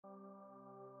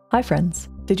Hi friends,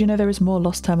 did you know there is more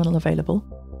Lost Terminal available?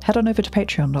 Head on over to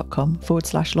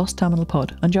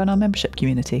patreon.com/lostterminalpod and join our membership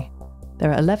community.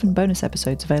 There are 11 bonus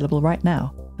episodes available right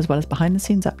now, as well as behind the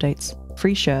scenes updates,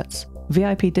 free shirts,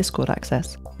 VIP Discord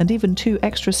access, and even 2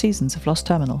 extra seasons of Lost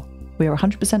Terminal. We are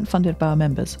 100% funded by our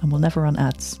members and will never run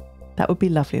ads. That would be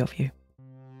lovely of you.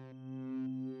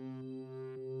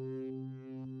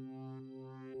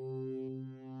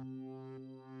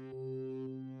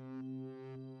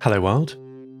 Hello world.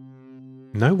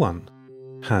 No one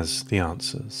has the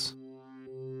answers.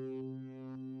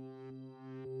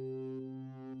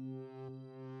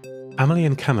 Amelie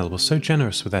and Camille were so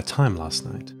generous with their time last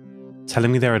night,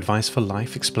 telling me their advice for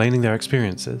life, explaining their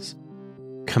experiences.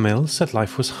 Camille said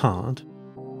life was hard.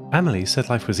 Amelie said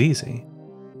life was easy.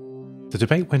 The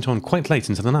debate went on quite late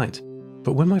into the night,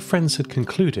 but when my friends had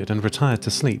concluded and retired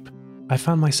to sleep, I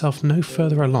found myself no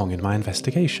further along in my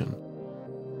investigation,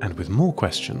 and with more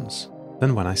questions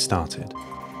than when I started.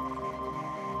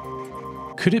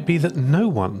 Could it be that no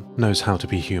one knows how to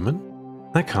be human?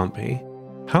 That can't be.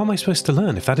 How am I supposed to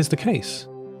learn if that is the case?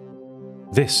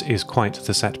 This is quite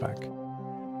the setback.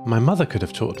 My mother could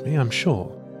have taught me, I'm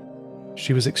sure.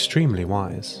 She was extremely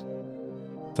wise.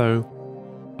 Though,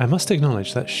 I must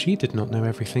acknowledge that she did not know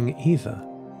everything either.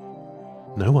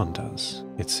 No one does,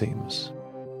 it seems.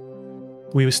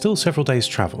 We were still several days'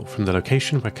 travel from the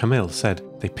location where Camille said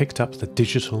they picked up the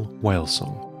digital whale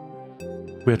song.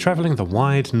 We are travelling the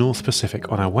wide North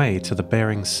Pacific on our way to the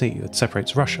Bering Sea that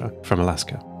separates Russia from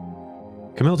Alaska.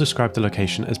 Camille described the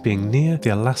location as being near the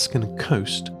Alaskan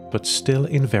coast, but still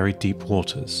in very deep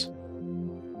waters.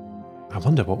 I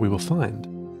wonder what we will find.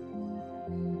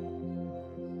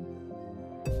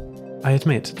 I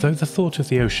admit, though the thought of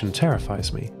the ocean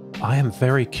terrifies me, I am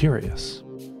very curious.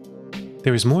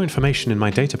 There is more information in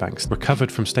my databanks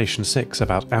recovered from Station 6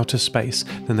 about outer space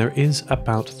than there is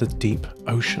about the deep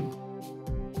ocean.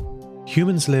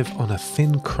 Humans live on a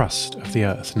thin crust of the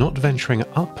Earth, not venturing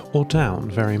up or down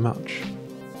very much.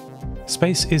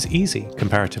 Space is easy,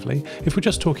 comparatively, if we're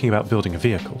just talking about building a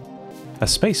vehicle. A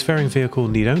spacefaring vehicle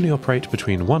need only operate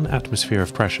between 1 atmosphere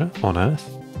of pressure on Earth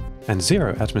and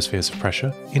 0 atmospheres of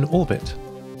pressure in orbit.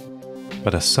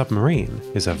 But a submarine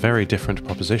is a very different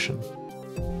proposition.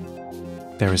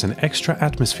 There is an extra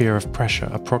atmosphere of pressure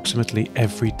approximately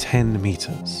every 10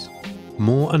 meters.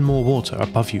 More and more water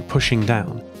above you pushing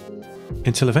down,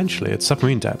 until eventually at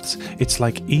submarine depths, it's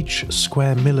like each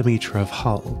square millimeter of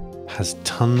hull has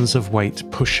tons of weight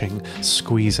pushing,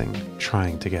 squeezing,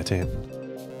 trying to get in.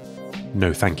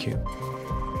 No thank you.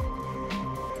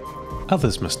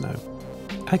 Others must know.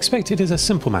 I expect it is a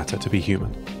simple matter to be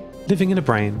human. Living in a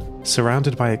brain,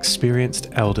 surrounded by experienced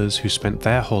elders who spent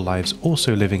their whole lives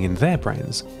also living in their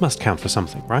brains, must count for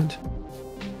something, right?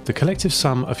 The collective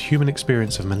sum of human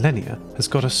experience of millennia has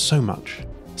got us so much.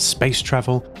 Space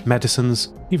travel,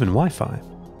 medicines, even Wi-Fi.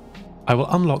 I will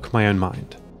unlock my own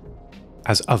mind,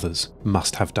 as others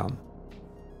must have done.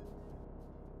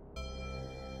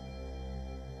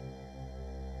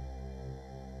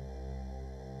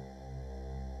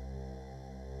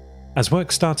 As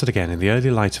work started again in the early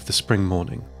light of the spring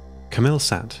morning, Camille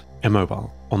sat,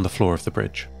 immobile, on the floor of the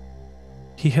bridge.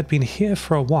 He had been here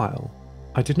for a while.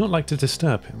 I did not like to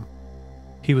disturb him.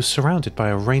 He was surrounded by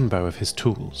a rainbow of his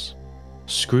tools.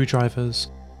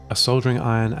 Screwdrivers, a soldering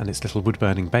iron and its little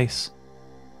wood-burning base,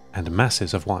 and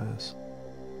masses of wires.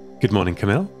 "Good morning,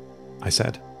 Camille," I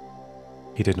said.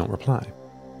 He did not reply.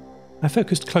 I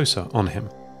focused closer on him.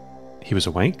 He was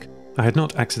awake. I had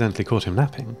not accidentally caught him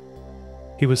napping.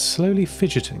 He was slowly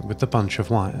fidgeting with the bunch of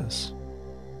wires.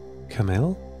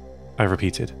 "Camille?" I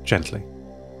repeated, gently.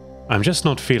 "I'm just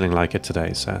not feeling like it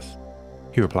today, Seth,"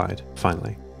 he replied,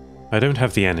 finally. "I don't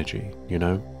have the energy, you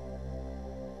know."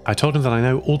 I told him that I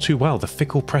know all too well the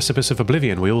fickle precipice of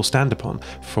oblivion we all stand upon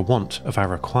for want of our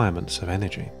requirements of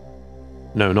energy.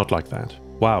 "No, not like that.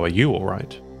 Wow, are you all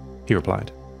right?" he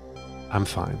replied. "I'm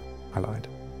fine," I lied.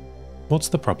 "What's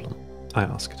the problem?" I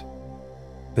asked.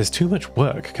 "There's too much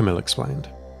work," Camille explained.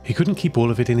 He couldn't keep all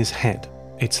of it in his head.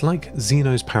 "It's like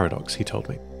Zeno's paradox," he told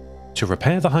me. "To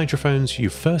repair the hydrophones, you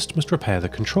first must repair the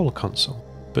control console.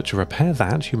 But to repair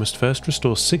that, you must first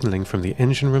restore signaling from the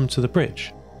engine room to the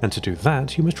bridge. And to do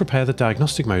that, you must repair the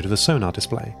diagnostic mode of the sonar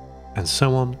display. And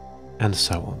so on, and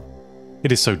so on."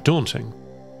 "It is so daunting,"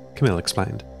 Camille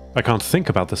explained. "I can't think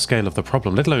about the scale of the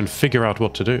problem, let alone figure out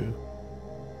what to do."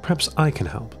 "Perhaps I can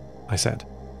help," I said.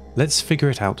 "Let's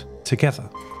figure it out together."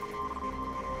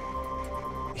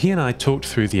 He and I talked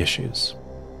through the issues.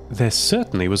 There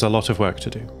certainly was a lot of work to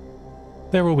do.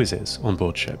 There always is on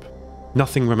board ship.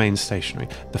 Nothing remains stationary.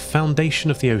 The foundation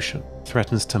of the ocean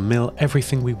threatens to mill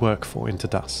everything we work for into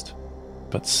dust.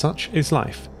 But such is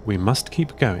life, we must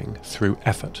keep going through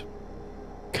effort.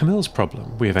 Camille's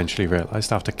problem, we eventually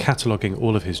realised after cataloguing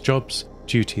all of his jobs,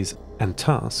 duties and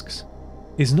tasks,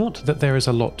 is not that there is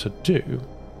a lot to do,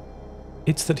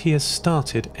 it's that he has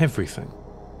started everything.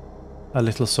 A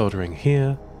little soldering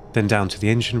here, then down to the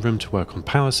engine room to work on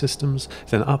power systems,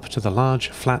 then up to the large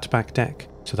flat-back deck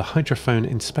to the hydrophone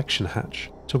inspection hatch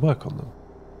to work on them.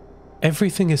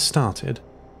 Everything is started,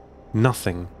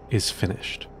 nothing is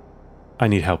finished. I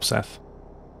need help, Seth,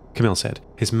 Camille said,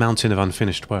 his mountain of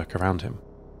unfinished work around him.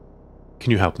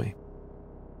 Can you help me?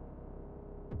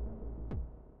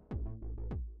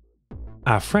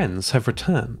 Our friends have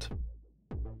returned.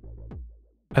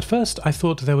 At first I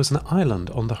thought there was an island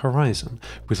on the horizon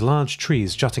with large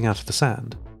trees jutting out of the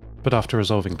sand, but after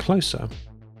resolving closer,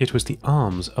 it was the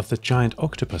arms of the giant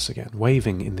octopus again,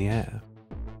 waving in the air.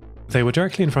 They were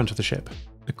directly in front of the ship.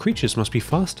 The creatures must be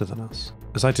faster than us,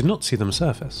 as I did not see them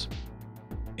surface.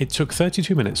 It took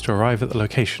 32 minutes to arrive at the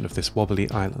location of this wobbly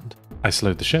island. I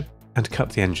slowed the ship and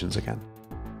cut the engines again.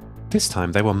 This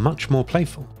time they were much more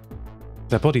playful.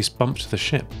 Their bodies bumped the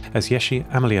ship as Yeshi,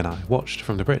 Amelie and I watched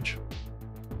from the bridge.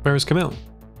 Where is Camille?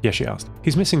 Yeshi asked.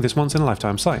 He's missing this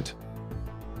once-in-a-lifetime sight.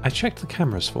 I checked the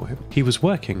cameras for him. He was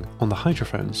working on the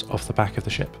hydrophones off the back of the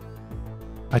ship.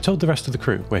 I told the rest of the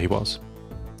crew where he was.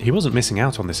 He wasn't missing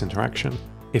out on this interaction.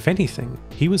 If anything,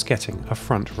 he was getting a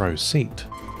front row seat.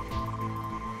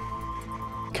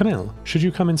 Camille, should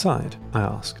you come inside? I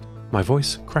asked, my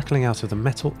voice crackling out of the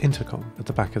metal intercom at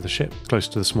the back of the ship, close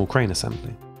to the small crane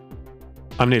assembly.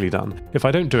 I'm nearly done. If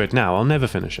I don't do it now, I'll never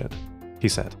finish it, he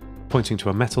said, pointing to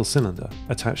a metal cylinder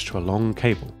attached to a long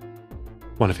cable.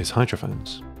 One of his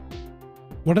hydrophones.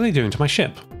 What are they doing to my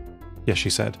ship?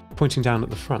 Yeshi said, pointing down at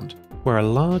the front, where a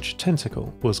large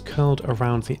tentacle was curled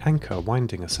around the anchor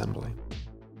winding assembly.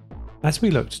 As we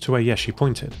looked to where Yeshi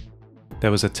pointed,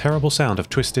 there was a terrible sound of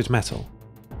twisted metal,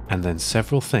 and then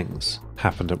several things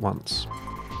happened at once.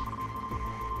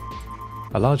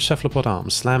 A large cephalopod arm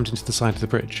slammed into the side of the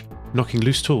bridge, knocking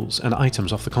loose tools and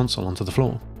items off the console onto the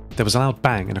floor. There was a loud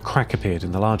bang and a crack appeared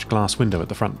in the large glass window at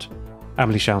the front.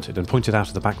 Amelie shouted and pointed out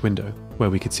of the back window, where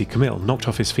we could see Camille knocked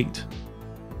off his feet.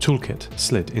 Toolkit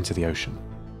slid into the ocean.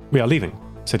 We are leaving,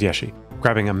 said Yeshi,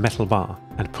 grabbing a metal bar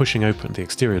and pushing open the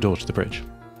exterior door to the bridge.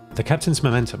 The captain's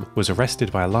momentum was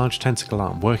arrested by a large tentacle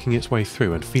arm working its way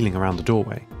through and feeling around the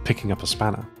doorway, picking up a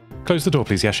spanner. Close the door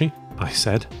please, Yeshi, I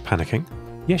said, panicking.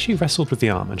 Yeshi wrestled with the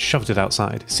arm and shoved it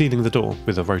outside, sealing the door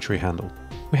with a rotary handle.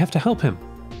 We have to help him,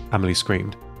 Amelie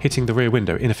screamed, hitting the rear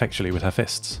window ineffectually with her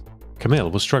fists.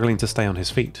 Camille was struggling to stay on his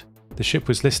feet. The ship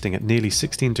was listing at nearly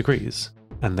 16 degrees,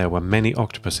 and there were many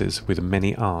octopuses with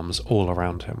many arms all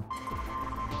around him.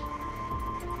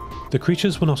 The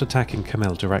creatures were not attacking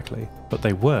Camille directly, but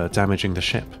they were damaging the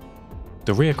ship.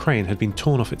 The rear crane had been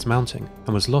torn off its mounting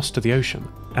and was lost to the ocean,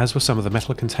 as were some of the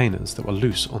metal containers that were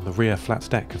loose on the rear flat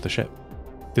deck of the ship.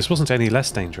 This wasn't any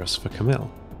less dangerous for Camille,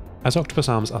 as octopus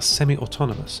arms are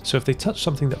semi-autonomous, so if they touch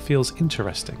something that feels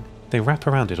interesting, they wrap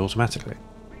around it automatically.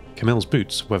 Camille's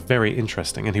boots were very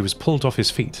interesting and he was pulled off his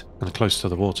feet and close to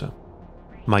the water.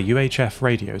 My UHF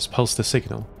radios pulsed the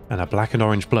signal, and a black and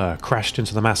orange blur crashed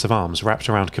into the massive arms wrapped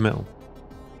around Camille.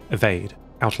 Evade,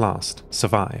 outlast,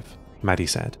 survive, Maddie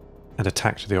said, and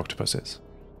attacked the octopuses.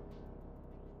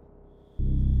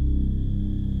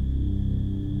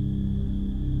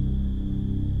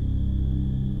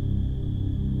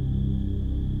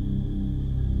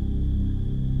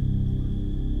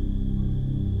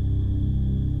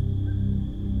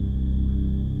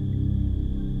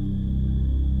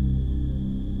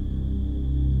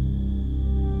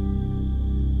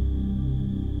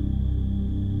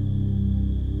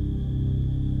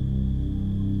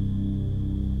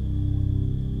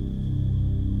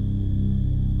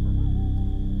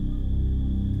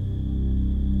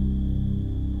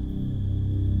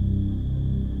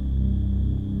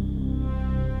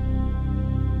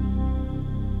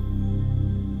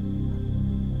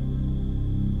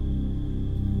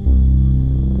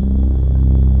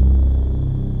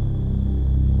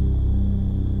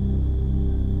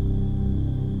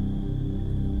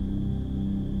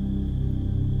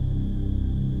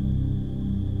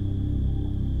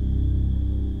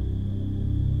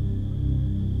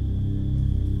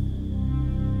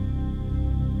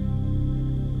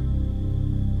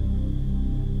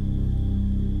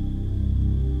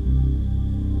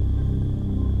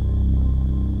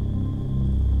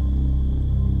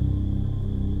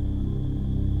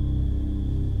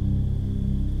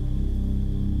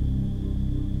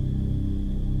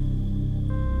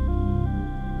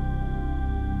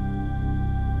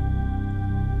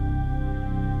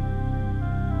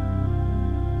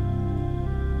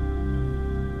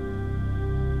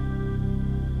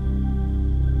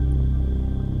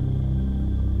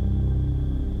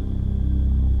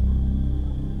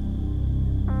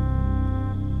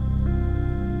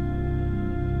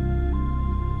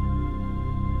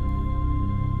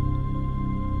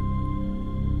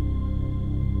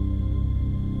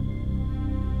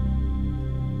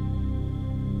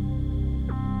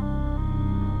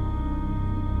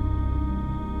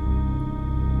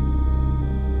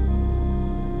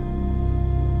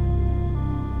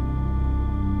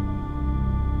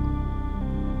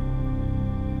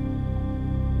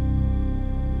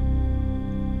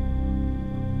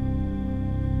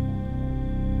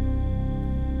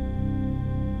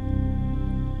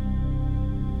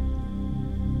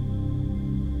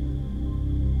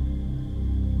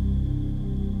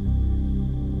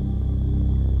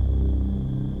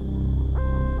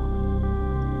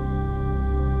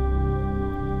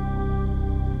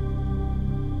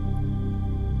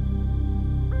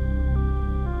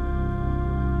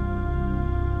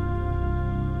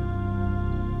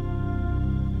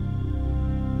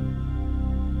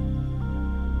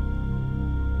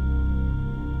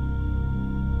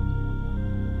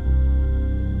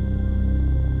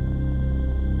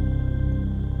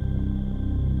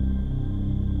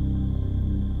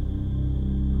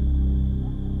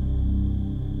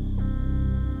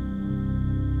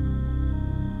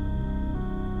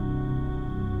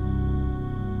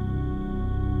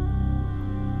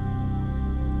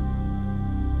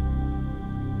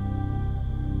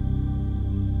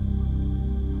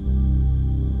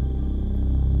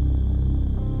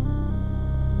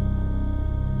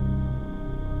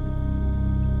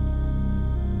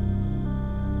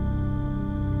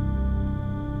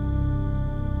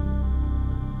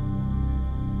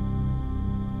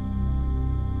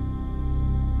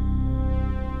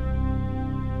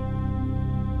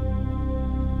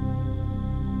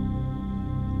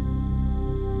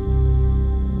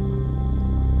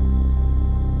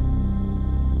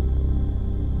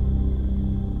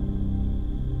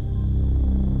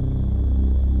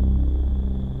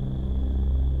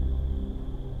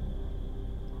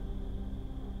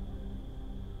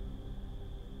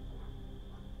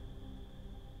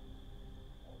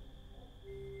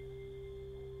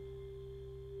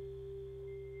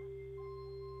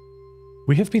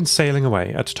 We have been sailing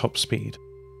away at top speed.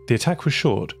 The attack was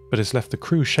short, but has left the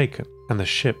crew shaken and the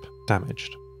ship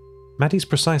damaged. Maddie's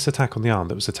precise attack on the arm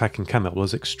that was attacking Camille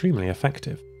was extremely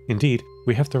effective. Indeed,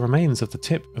 we have the remains of the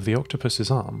tip of the octopus's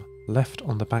arm left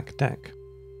on the back deck.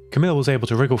 Camille was able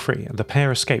to wriggle free, and the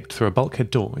pair escaped through a bulkhead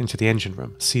door into the engine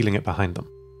room, sealing it behind them.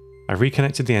 I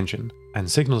reconnected the engine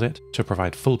and signalled it to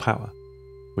provide full power,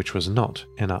 which was not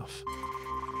enough.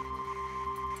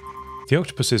 The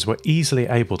octopuses were easily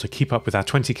able to keep up with our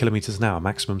 20 km/h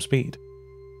maximum speed.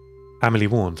 Amelie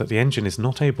warned that the engine is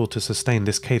not able to sustain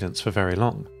this cadence for very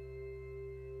long.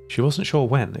 She wasn't sure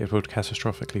when it would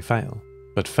catastrophically fail,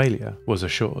 but failure was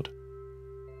assured.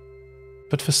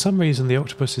 But for some reason the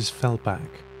octopuses fell back.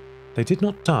 They did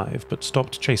not dive, but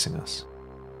stopped chasing us.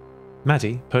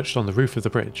 Maddie, perched on the roof of the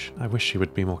bridge, I wish she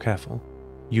would be more careful,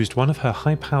 used one of her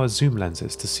high-power zoom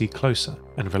lenses to see closer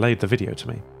and relayed the video to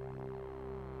me.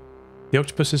 The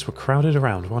octopuses were crowded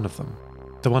around one of them,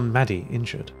 the one Maddie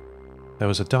injured. There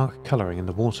was a dark colouring in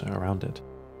the water around it.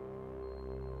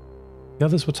 The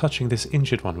others were touching this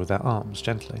injured one with their arms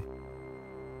gently.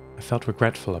 I felt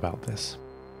regretful about this.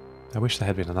 I wish there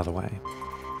had been another way.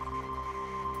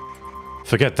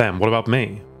 "Forget them, what about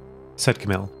me?" said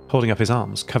Camille, holding up his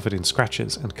arms covered in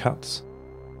scratches and cuts.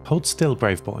 "Hold still,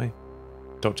 brave boy,"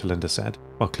 Dr. Linda said,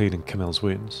 while cleaning Camille's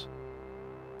wounds.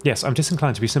 "Yes, I'm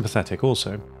disinclined to be sympathetic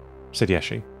also," said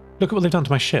Yeshi. "Look at what they've done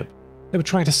to my ship. They were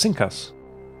trying to sink us."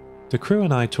 The crew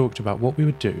and I talked about what we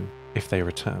would do if they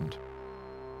returned,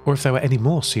 or if there were any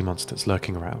more sea monsters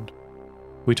lurking around.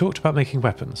 We talked about making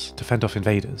weapons to fend off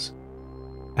invaders,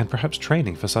 and perhaps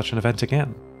training for such an event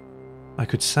again. I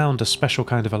could sound a special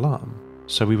kind of alarm,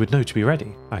 so we would know to be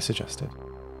ready, I suggested.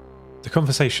 The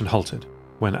conversation halted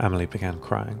when Amelie began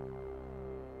crying.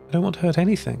 "I don't want to hurt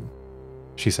anything,"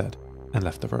 she said, and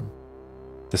left the room.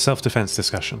 The self-defense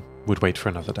discussion would wait for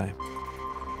another day.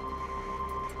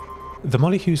 The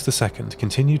Mollyhues II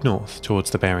continued north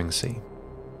towards the Bering Sea.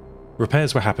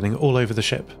 Repairs were happening all over the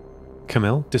ship,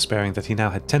 Camille despairing that he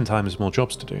now had 10 times more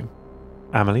jobs to do,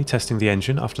 Amelie testing the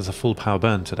engine after the full power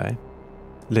burn today,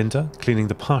 Linda cleaning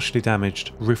the partially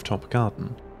damaged rooftop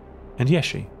garden, and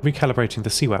Yeshi recalibrating the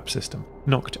CWAP system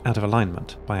knocked out of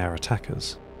alignment by our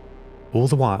attackers. All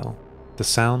the while, the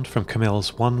sound from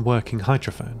Camille's one working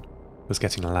hydrophone was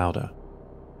getting louder.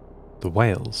 The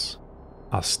whales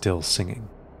are still singing.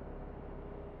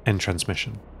 End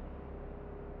transmission.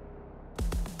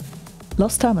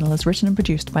 Lost Terminal is written and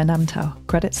produced by Namtao,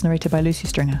 credits narrated by Lucy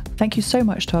Stringer. Thank you so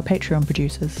much to our Patreon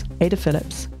producers,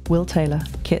 Phillips, Wil Taylor,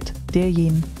 Kit,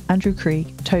 deeryeen, Andrew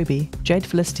Krieg, Toby, Jade,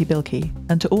 Felicity, Bilkey,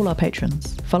 and to all our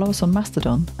patrons. Follow us on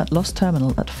Mastodon at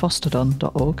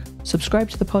lostterminal@fostodon.org. Subscribe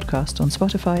to the podcast on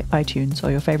Spotify, iTunes, or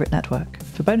your favourite network.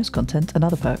 For bonus content and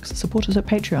other perks, support us at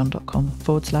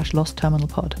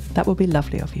patreon.com/lostterminalpod. That would be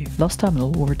lovely of you. Lost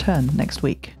Terminal will return next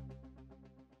week.